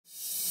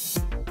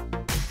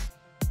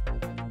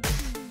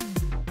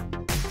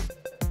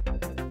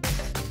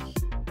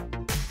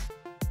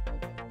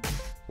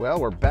Well,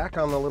 we're back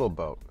on the little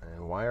boat.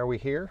 And why are we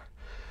here?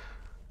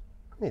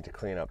 I need to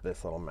clean up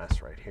this little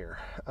mess right here.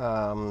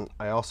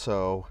 I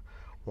also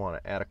want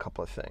to add a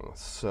couple of things.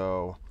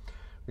 So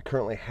we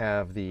currently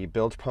have the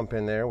bilge pump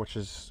in there, which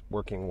is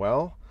working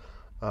well.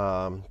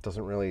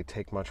 Doesn't really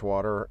take much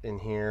water in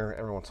here.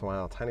 Every once in a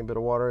while, a tiny bit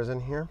of water is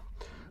in here.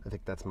 I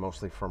think that's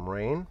mostly from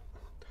rain.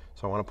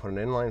 So I want to put an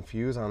inline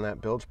fuse on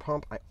that bilge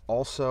pump. I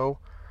also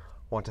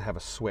want to have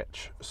a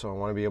switch. So I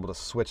want to be able to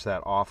switch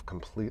that off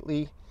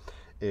completely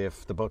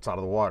if the boat's out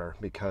of the water,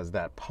 because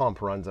that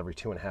pump runs every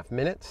 2.5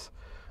 minutes.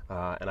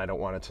 And I don't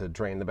want it to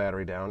drain the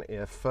battery down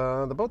if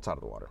the boat's out of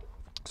the water.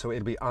 So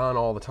it'll be on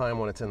all the time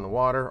when it's in the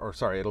water, or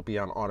sorry, it'll be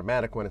on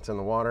automatic when it's in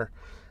the water,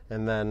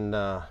 and then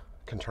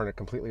can turn it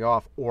completely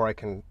off, or I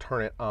can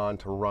turn it on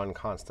to run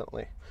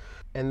constantly.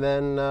 And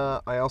then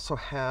I also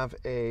have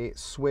a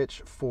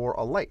switch for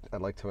a light.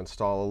 I'd like to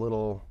install a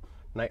little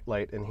night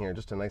light in here,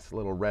 just a nice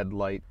little red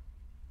light.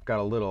 Got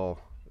a little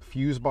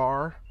fuse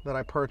bar that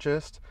I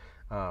purchased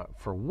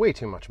for way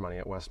too much money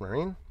at West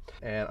Marine.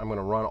 And I'm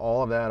gonna run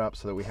all of that up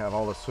so that we have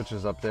all the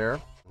switches up there.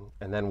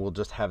 And then we'll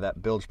just have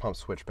that bilge pump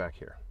switch back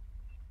here.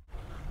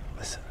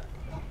 Listen,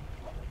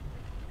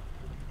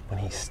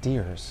 when he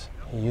steers,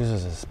 he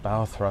uses his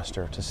bow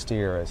thruster to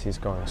steer as he's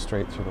going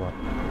straight through the water.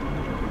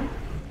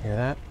 Hear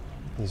that?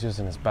 He's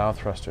using his bow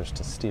thrusters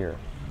to steer.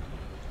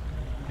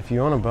 If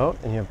you own a boat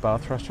and you have bow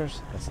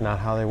thrusters, that's not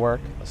how they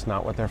work. That's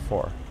not what they're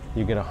for.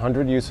 You get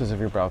 100 uses of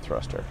your bow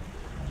thruster.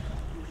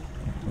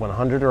 When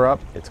 100 are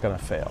up, it's gonna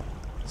fail.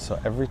 So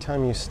every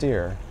time you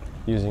steer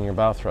using your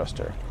bow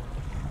thruster,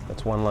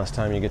 that's one less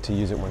time you get to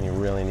use it when you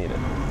really need it.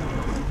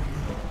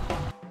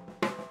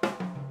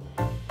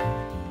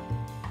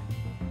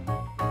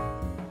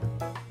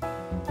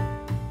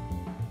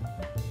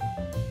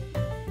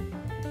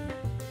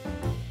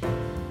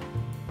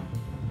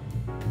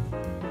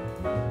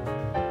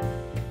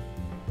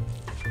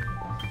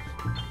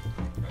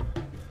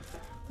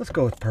 Let's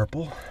go with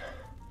purple.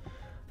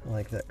 I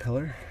like that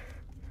color.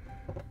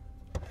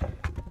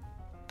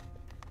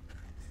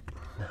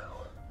 Now,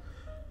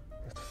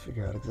 we have to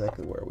figure out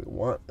exactly where we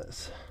want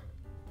this.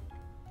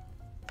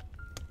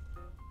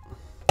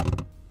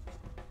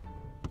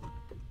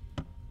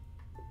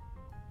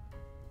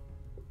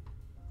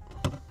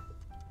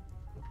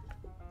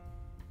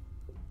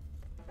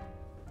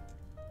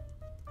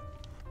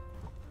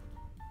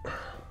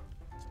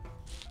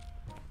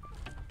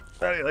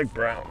 How do you like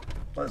brown?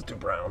 Let's do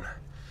brown,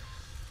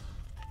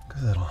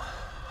 because it'll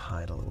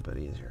hide a little bit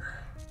easier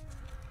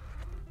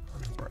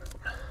on the brown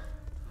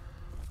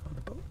on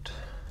the boat.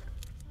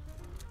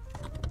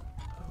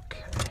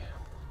 Okay.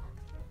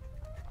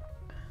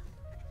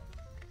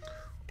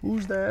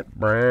 Who's that?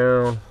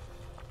 Brown.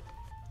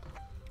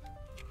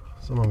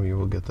 Some of you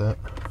will get that,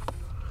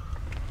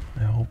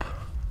 I hope.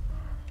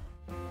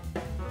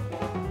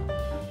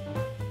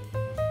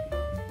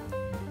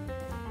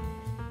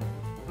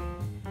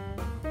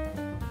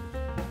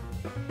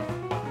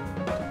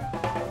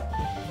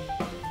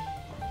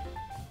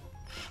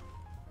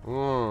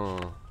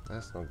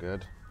 That's no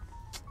good.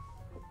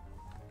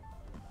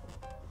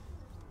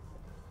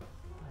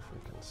 If we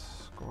can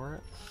score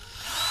it.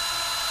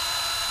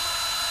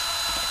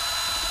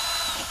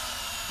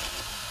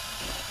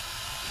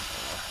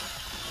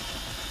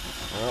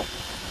 Well.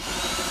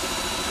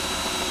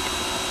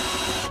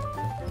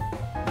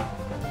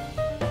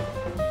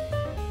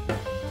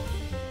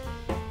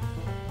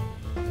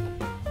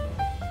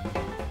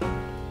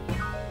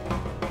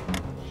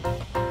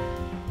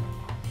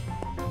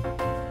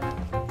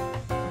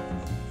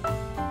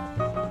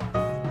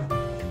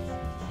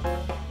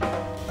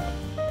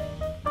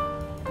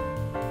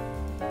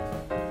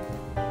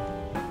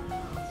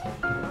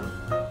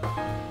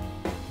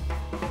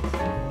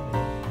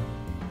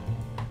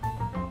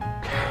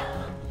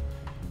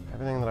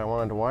 Everything that I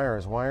wanted to wire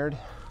is wired.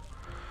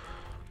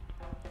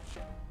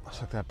 Let's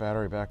hook that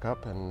battery back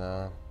up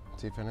and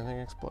see if anything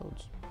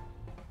explodes.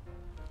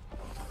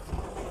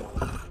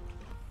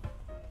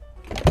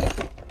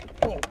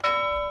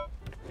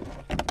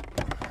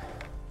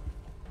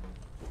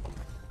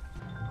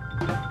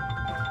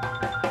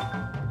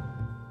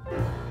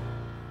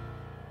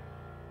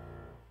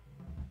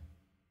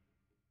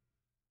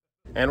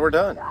 And we're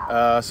done.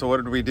 So what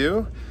did we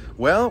do?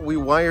 Well, we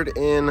wired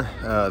in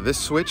this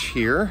switch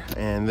here,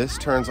 and this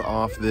turns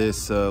off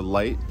this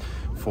light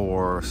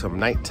for some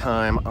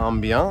nighttime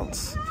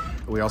ambiance.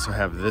 We also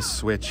have this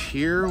switch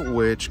here,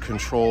 which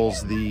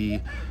controls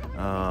the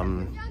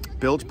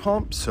bilge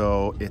pump,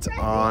 so it's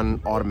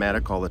on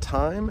automatic all the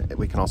time.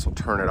 We can also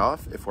turn it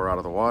off if we're out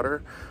of the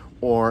water,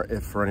 or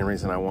if for any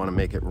reason I want to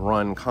make it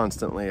run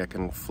constantly, I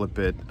can flip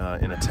it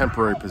in a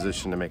temporary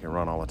position to make it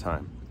run all the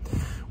time.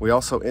 We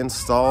also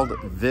installed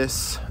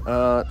this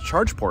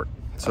charge port,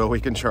 so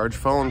we can charge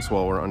phones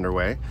while we're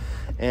underway.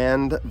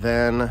 And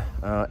then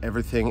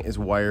everything is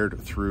wired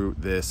through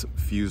this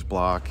fuse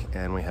block,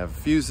 and we have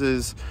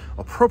fuses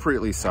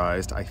appropriately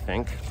sized, I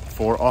think,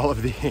 for all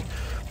of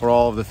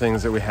the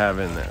things that we have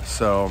in there.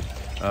 So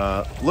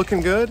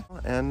looking good,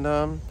 and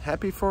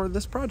happy for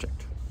this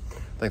project.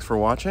 Thanks for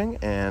watching,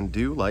 and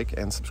do like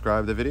and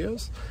subscribe to the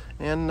videos,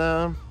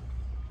 and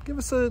give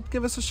us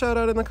a shout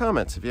out in the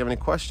comments if you have any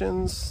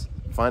questions,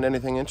 find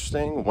anything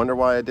interesting, wonder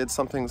why I did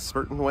something a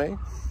certain way.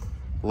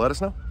 Let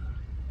us know.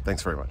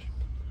 Thanks very much.